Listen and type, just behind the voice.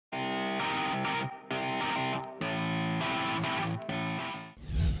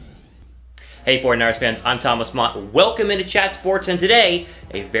Hey 49ers fans, I'm Thomas Mott. Welcome into Chat Sports, and today,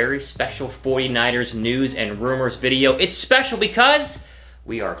 a very special 49ers news and rumors video. It's special because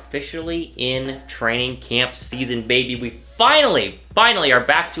we are officially in training camp season, baby. We finally are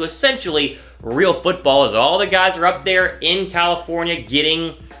back to essentially real football as all the guys are up there in California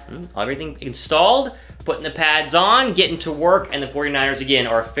getting everything installed, putting the pads on, getting to work, and the 49ers, again,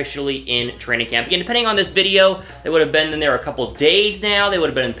 are officially in training camp. Again, depending on this video, they would have been in there a couple days now. They would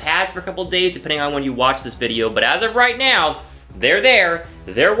have been in pads for a couple days, depending on when you watch this video. But as of right now, they're there,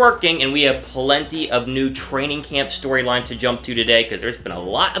 they're working, and we have plenty of new training camp storylines to jump to today because there's been a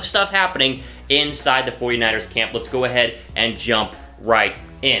lot of stuff happening inside the 49ers camp. Let's go ahead and jump right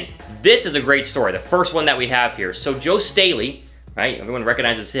in. This is a great story, the first one that we have here. So Joe Staley, right? Everyone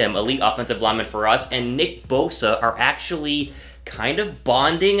recognizes him, elite offensive lineman for us, and Nick Bosa are actually kind of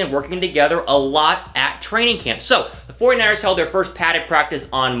bonding and working together a lot at training camp. So, the 49ers held their first padded practice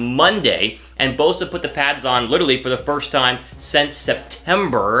on Monday, and Bosa put the pads on literally for the first time since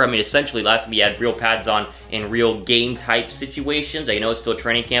September. I mean, essentially, last time he had real pads on in real game-type situations. I know it's still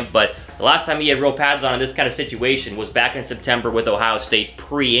training camp, but the last time he had real pads on in this kind of situation was back in September with Ohio State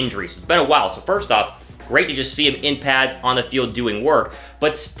pre-injury. So, it's been a while. So, first off, great to just see him in pads on the field doing work.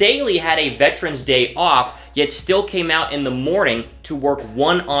 But Staley had a Veterans Day off, yet still came out in the morning to work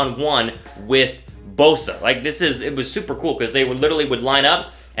one-on-one with Bosa. Like, it was super cool because they literally would line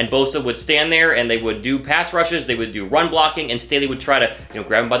up and Bosa would stand there and they would do pass rushes, they would do run blocking, and Staley would try to,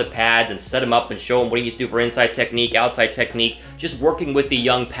 grab him by the pads and set him up and show him what he needs to do for inside technique, outside technique, just working with the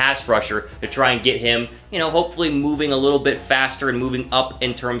young pass rusher to try and get him, hopefully moving a little bit faster and moving up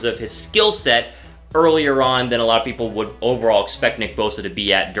in terms of his skill set earlier on than a lot of people would overall expect Nick Bosa to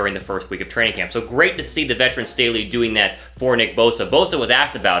be at during the first week of training camp. So great to see the veteran Staley doing that for Nick Bosa. Bosa was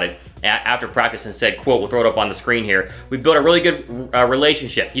asked about it after practice and said, quote, we'll throw it up on the screen here, "We've built a really good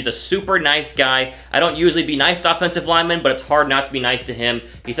relationship. He's a super nice guy. I don't usually be nice to offensive linemen, but it's hard not to be nice to him.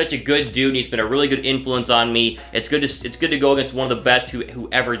 He's such a good dude. He's been a really good influence on me. It's good to go against one of the best who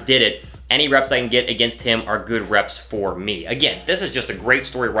ever did it. Any reps I can get against him are good reps for me." Again, this is just a great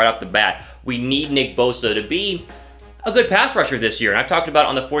story right off the bat. We need Nick Bosa to be a good pass rusher this year. And I've talked about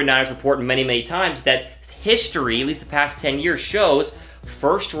on the 49ers Report many times that history, at least the past 10 years, shows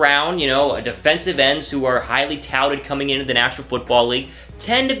first round, defensive ends who are highly touted coming into the National Football League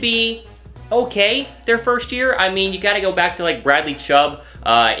tend to be okay their first year. I mean, you got to go back to like Bradley Chubb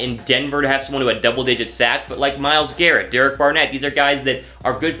in Denver to have someone who had double-digit sacks, but like Myles Garrett, Derek Barnett, these are guys that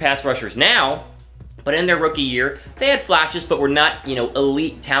are good pass rushers now, but in their rookie year, they had flashes, but were not,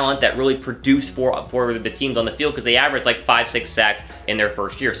 elite talent that really produced for the teams on the field because they averaged like 5-6 sacks in their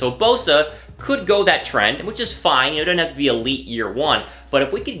first year. So Bosa could go that trend, which is fine. It doesn't have to be elite year one, but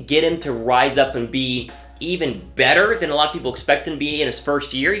if we could get him to rise up and be even better than a lot of people expect him to be in his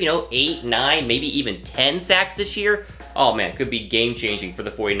first year, 8, 9, maybe even 10 sacks this year, oh man, it could be game-changing for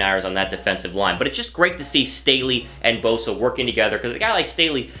the 49ers on that defensive line. But it's just great to see Staley and Bosa working together because a guy like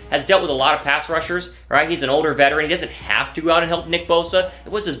Staley has dealt with a lot of pass rushers, right? He's an older veteran. He doesn't have to go out and help Nick Bosa.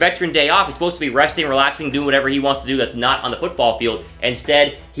 It was his veteran day off. He's supposed to be resting, relaxing, doing whatever he wants to do that's not on the football field.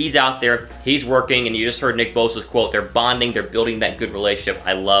 Instead, he's out there, he's working, and you just heard Nick Bosa's quote. They're bonding, they're building that good relationship.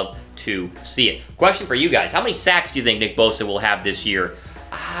 I love to see it. Question for you guys. How many sacks do you think Nick Bosa will have this year?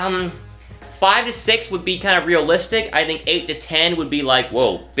 5 to 6 would be kind of realistic. I think 8 to 10 would be like,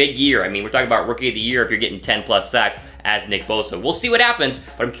 whoa, big year. I mean, we're talking about Rookie of the Year if you're getting 10+ sacks as Nick Bosa. We'll see what happens,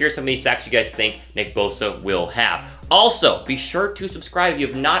 but I'm curious how many sacks you guys think Nick Bosa will have. Also, be sure to subscribe if you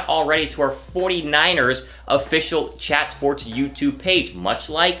have not already to our 49ers official Chat Sports YouTube page. Much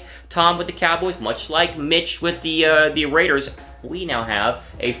like Tom with the Cowboys, much like Mitch with the Raiders, we now have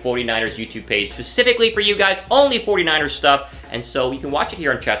a 49ers YouTube page specifically for you guys, only 49ers stuff, and so you can watch it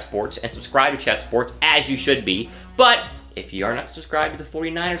here on Chat Sports and subscribe to Chat Sports as you should be. But if you are not subscribed to the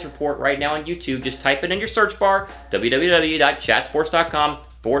 49ers Report right now on YouTube, just type it in your search bar,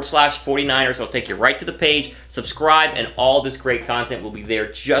 www.chatsports.com/49ers. It'll take you right to the page. Subscribe, and all this great content will be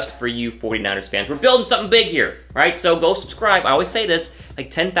there just for you 49ers fans. We're building something big here, right? So go subscribe. I always say this,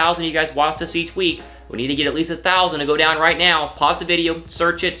 like 10,000 of you guys watch us each week. We need to get at least 1,000 to go down right now. Pause the video,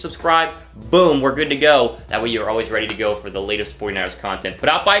 search it, subscribe, boom, we're good to go. That way you're always ready to go for the latest 49ers content put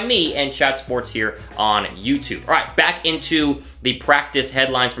out by me and Chat Sports here on YouTube. All right, back into the practice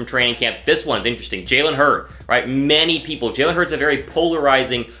headlines from training camp. This one's interesting. Jalen Hurd, right? Many people, Jalen Hurd's a very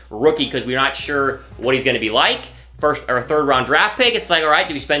polarizing rookie because we're not sure what he's going to be like. First or third round draft pick, it's like, all right,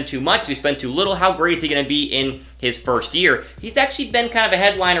 do we spend too much? Do we spend too little? How great is he going to be in his first year? He's actually been kind of a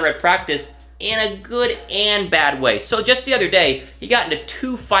headliner at practice in a good and bad way. So just the other day, he got into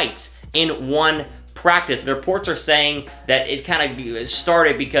 2 fights in one practice. The reports are saying that it kind of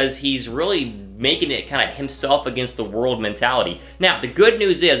started because he's really making it kind of himself against the world mentality. Now, the good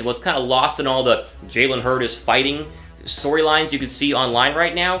news is, what's kind of lost in all the Jalen Hurd is fighting storylines you can see online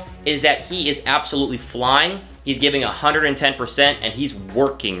right now, is that he is absolutely flying. He's giving 110%, and he's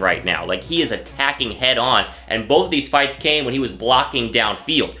working right now. Like, he is attacking head on, and both of these fights came when he was blocking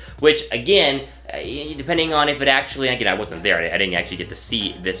downfield, which, again, depending on if it actually, again, I wasn't there. I didn't actually get to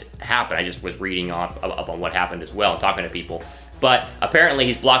see this happen. I just was reading up on what happened as well and talking to people. But apparently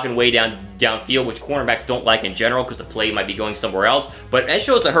he's blocking way downfield, which cornerbacks don't like in general because the play might be going somewhere else. But that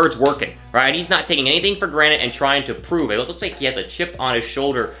shows that Hurd's working, right? He's not taking anything for granted and trying to prove it. It looks like he has a chip on his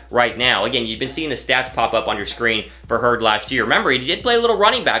shoulder right now. Again, you've been seeing the stats pop up on your screen for Hurd last year. Remember, he did play a little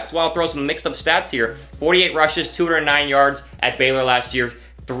running back. That's why I'll throw some mixed up stats here. 48 rushes, 209 yards at Baylor last year.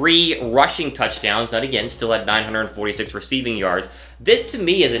 3 rushing touchdowns, not again, still at 946 receiving yards. This, to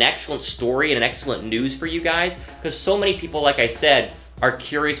me, is an excellent story and an excellent news for you guys, because so many people, like I said, are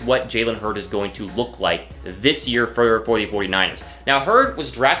curious what Jalen Hurd is going to look like this year for the 49ers. Now, Hurd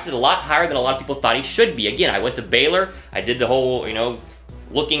was drafted a lot higher than a lot of people thought he should be. Again, I went to Baylor. I did the whole,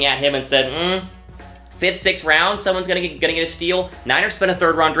 looking at him and said, 5th, 6th round, someone's gonna get a steal. Niners spent a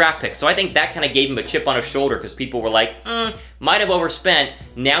 3rd round draft pick, so I think that kind of gave him a chip on his shoulder because people were like, might have overspent.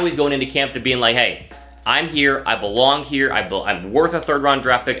 Now he's going into camp to being like, hey, I'm here, I belong here, I'm worth a 3rd round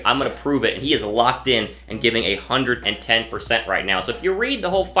draft pick, I'm gonna prove it, and he is locked in and giving 110% right now. So if you read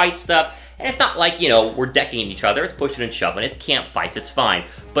the whole fight stuff, and it's not like, we're decking each other, it's pushing and shoving, it's camp fights, it's fine,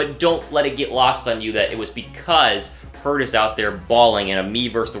 but don't let it get lost on you that it was because Hurd is out there balling in a me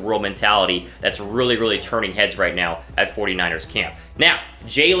versus the world mentality that's really, really turning heads right now at 49ers camp. Now,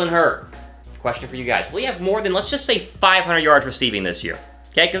 Jalen Hurd, question for you guys. Will he have more than, let's just say, 500 yards receiving this year?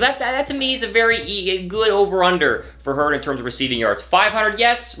 Okay, because that to me is a very good over-under for Hurd in terms of receiving yards. 500,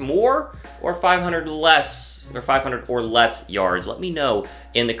 yes, more, or 500 less, or 500 or less yards. Let me know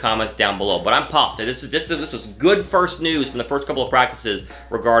in the comments down below. But I'm pumped. This was good first news from the first couple of practices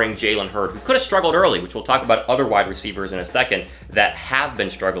regarding Jalen Hurd, who could have struggled early, which we'll talk about other wide receivers in a second that have been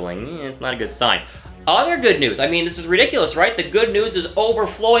struggling. It's not a good sign. Other good news. I mean, this is ridiculous, right? The good news is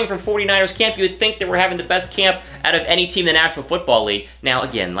overflowing from 49ers camp. You would think that we're having the best camp out of any team in the National Football League. Now,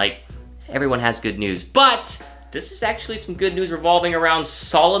 again, everyone has good news, but this is actually some good news revolving around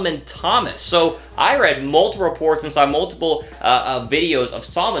Solomon Thomas. So I read multiple reports and saw multiple videos of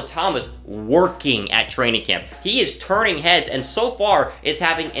Solomon Thomas working at training camp. He is turning heads and so far is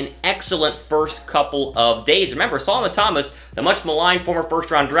having an excellent first couple of days. Remember, Solomon Thomas, the much maligned former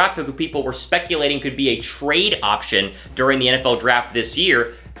first-round draft pick who people were speculating could be a trade option during the NFL draft this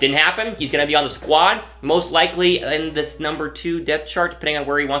year. Didn't happen. He's going to be on the squad, most likely in this number 2 depth chart, depending on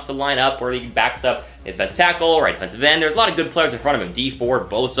where he wants to line up, where he backs up defensive tackle, right defensive end. There's a lot of good players in front of him. Dee Ford,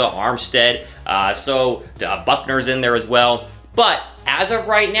 Bosa, Armstead, Buckner's in there as well. But as of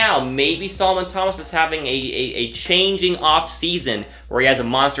right now, maybe Solomon Thomas is having a changing off season where he has a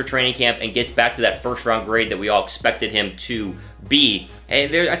monster training camp and gets back to that first-round grade that we all expected him to be.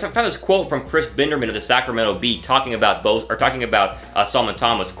 And I found this quote from Chris Binderman of the Sacramento Bee talking about Solomon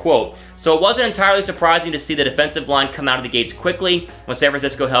Thomas. Quote, "So it wasn't entirely surprising to see the defensive line come out of the gates quickly when San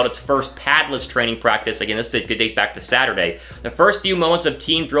Francisco held its first padless training practice." Again, this dates back to Saturday. "The first few moments of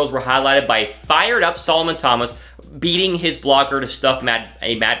team drills were highlighted by a fired-up Solomon Thomas beating his blocker to stuff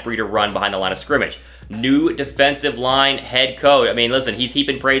a Matt Breida run behind the line of scrimmage. New defensive line head coach." I mean, listen, he's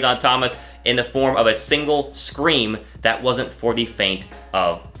heaping praise on Thomas in the form of a single scream that wasn't for the faint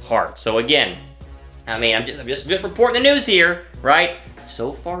of heart. So again, I mean, I'm just reporting the news here, right?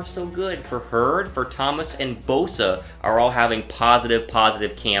 So far, so good for Hurd, for Thomas, and Bosa are all having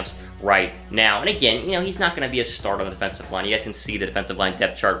positive camps right now. And again, he's not going to be a start on the defensive line. You guys can see the defensive line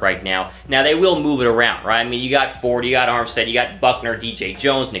depth chart right now. Now, they will move it around, right? I mean, you got Ford, you got Armstead, you got Buckner, DJ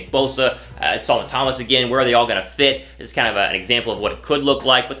Jones, Nick Bosa, Solomon Thomas again. Where are they all going to fit? It's kind of an example of what it could look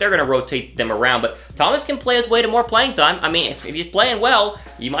like, but they're going to rotate them around. But Thomas can play his way to more playing time. I mean, if he's playing well,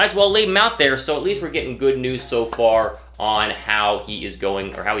 you might as well leave him out there. So at least we're getting good news so far on how he is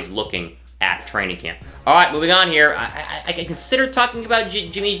going or how he's looking at training camp. All right, moving on here. I can consider talking about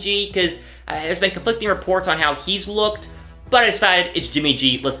Jimmy G because there's been conflicting reports on how he's looked, but I decided it's Jimmy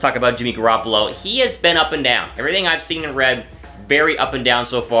G. Let's talk about Jimmy Garoppolo. He has been up and down. Everything I've seen and read, very up and down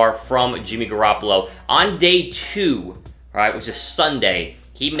so far from Jimmy Garoppolo. On day 2, all right, which is Sunday,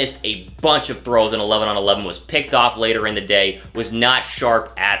 he missed a bunch of throws in 11 on 11, was picked off later in the day, was not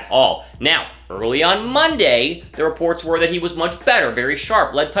sharp at all. Now, early on Monday, the reports were that he was much better, very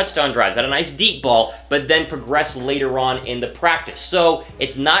sharp, led touchdown drives, had a nice deep ball, but then progressed later on in the practice. So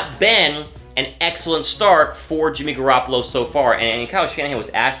it's not been an excellent start for Jimmy Garoppolo so far. And Kyle Shanahan was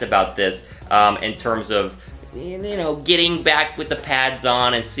asked about this in terms of, you know, getting back with the pads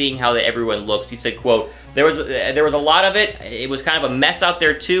on and seeing how everyone looks. He said, quote, there was a lot of it. It was kind of a mess out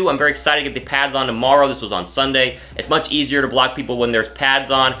there too. I'm very excited to get the pads on tomorrow. This was on Sunday. It's much easier to block people when there's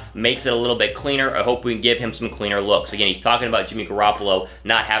pads on. Makes it a little bit cleaner. I hope we can give him some cleaner looks. Again, he's talking about Jimmy Garoppolo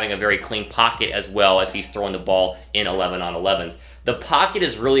not having a very clean pocket as well as he's throwing the ball in 11-on-11s. The pocket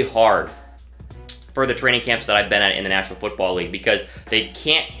is really hard for the training camps that I've been at in the National Football League because they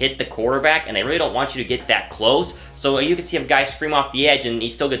can't hit the quarterback and they really don't want you to get that close. So you can see a guy scream off the edge and he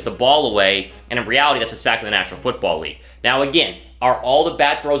still gets the ball away, and in reality that's a sack in the National Football League. Now again, are all the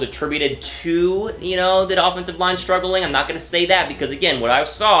bad throws attributed to, you know, the offensive line struggling? I'm not going to say that because again, what I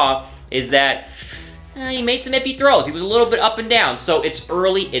saw is that he made some iffy throws. He was a little bit up and down. So it's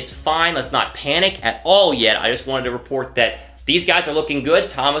early, it's fine. Let's not panic at all yet. I just wanted to report that these guys are looking good.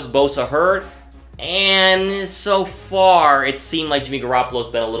 Thomas, Bosa, Hurd. And so far, it seemed like Jimmy Garoppolo's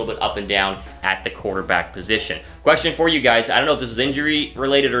been a little bit up and down at the quarterback position. Question for you guys, I don't know if this is injury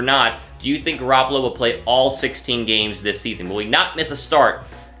related or not. Do you think Garoppolo will play all 16 games this season? Will he not miss a start?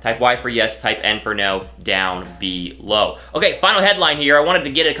 Type Y for yes, type N for no, down below. Okay, final headline here. I wanted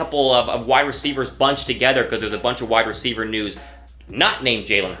to get a couple of wide receivers bunched together because there's a bunch of wide receiver news not named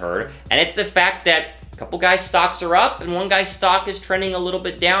Jalen Hurd. And it's the fact that a couple guys' stocks are up, and one guy's stock is trending a little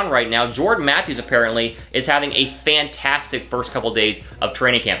bit down right now. Jordan Matthews apparently is having a fantastic first couple days of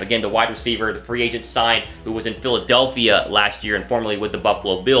training camp. Again, the wide receiver, the free agent signed, who was in Philadelphia last year and formerly with the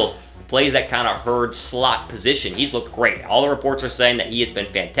Buffalo Bills, plays that kind of Hurd slot position. He's looked great. All the reports are saying that he has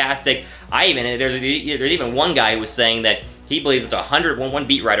been fantastic. There's even one guy who was saying that he believes it's 101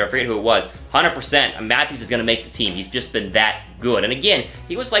 beat writer, I forget who it was, 100% Matthews is going to make the team. He's just been that good. And again,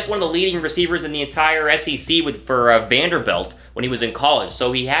 he was like one of the leading receivers in the entire SEC for Vanderbilt when he was in college.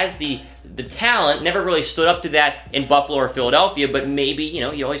 So he has the talent, never really stood up to that in Buffalo or Philadelphia, but maybe, you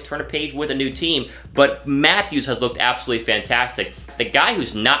know, you always turn a page with a new team. But Matthews has looked absolutely fantastic. The guy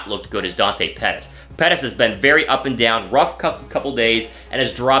who's not looked good is Dante Pettis. Pettis has been very up and down, rough couple days, and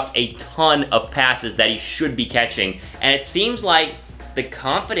has dropped a ton of passes that he should be catching. And it seems like the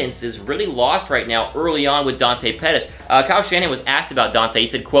confidence is really lost right now early on with Dante Pettis. Kyle Shanahan was asked about Dante. He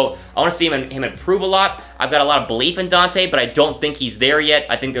said, quote, I want to see him improve a lot. I've got a lot of belief in Dante, but I don't think he's there yet.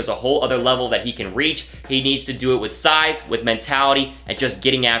 I think there's a whole other level that he can reach. He needs to do it with size, with mentality, and just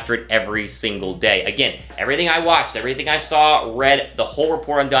getting after it every single day. Again, everything I watched, everything I saw, read, the whole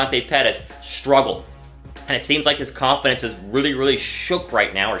report on Dante Pettis struggled. And it seems like his confidence is really, really shook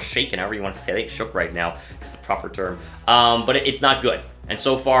right now, or shaken, however you want to say it. I think shook right now is the proper term. But it's not good. And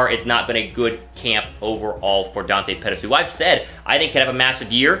so far, it's not been a good camp overall for Dante Pettis, who I've said I think could have a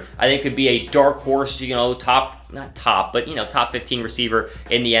massive year. I think could be a dark horse, you know, not top 15 receiver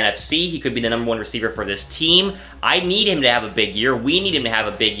in the NFC. He could be the #1 receiver for this team. I need him to have a big year. We need him to have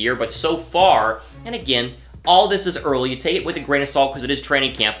a big year. But so far, and again, all this is early. You take it with a grain of salt because it is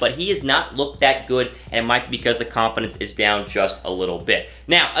training camp, but he has not looked that good, and it might be because the confidence is down just a little bit.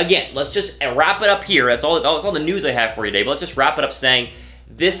 Now, again, let's just wrap it up here. That's all the news I have for you today, but let's just wrap it up saying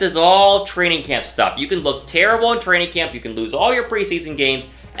this is all training camp stuff. You can look terrible in training camp, you can lose all your preseason games,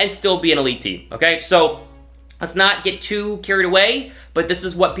 and still be an elite team, okay? So let's not get too carried away, but this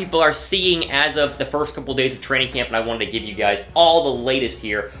is what people are seeing as of the first couple days of training camp, and I wanted to give you guys all the latest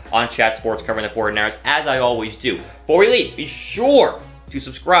here on Chat Sports covering the 49ers, as I always do. Before we leave, be sure to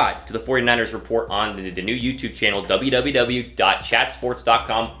subscribe to the 49ers Report on the new YouTube channel,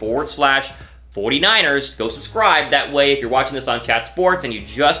 www.chatsports.com/49ers. Go subscribe. That way, if you're watching this on Chat Sports and you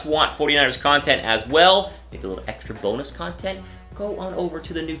just want 49ers content as well, maybe a little extra bonus content, go on over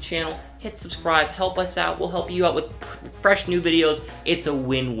to the new channel, hit subscribe, help us out. We'll help you out with fresh new videos. It's a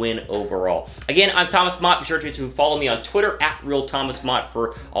win-win overall. Again, I'm Thomas Mott. Be sure to follow me on Twitter @RealThomasMott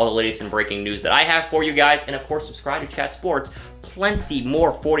for all the latest and breaking news that I have for you guys. And of course, subscribe to Chat Sports. Plenty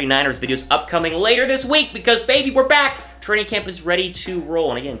more 49ers videos upcoming later this week because, baby, we're back. Training camp is ready to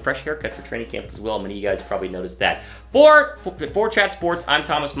roll. And again, fresh haircut for training camp as well. Many of you guys probably noticed that. For Chat Sports, I'm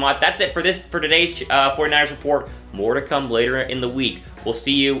Thomas Mott. That's it for today's 49ers Report. More to come later in the week. We'll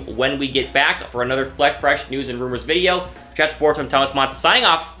see you when we get back for another fresh news and rumors video. Chat Sports, I'm Thomas Mott signing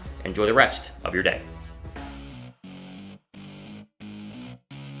off. Enjoy the rest of your day.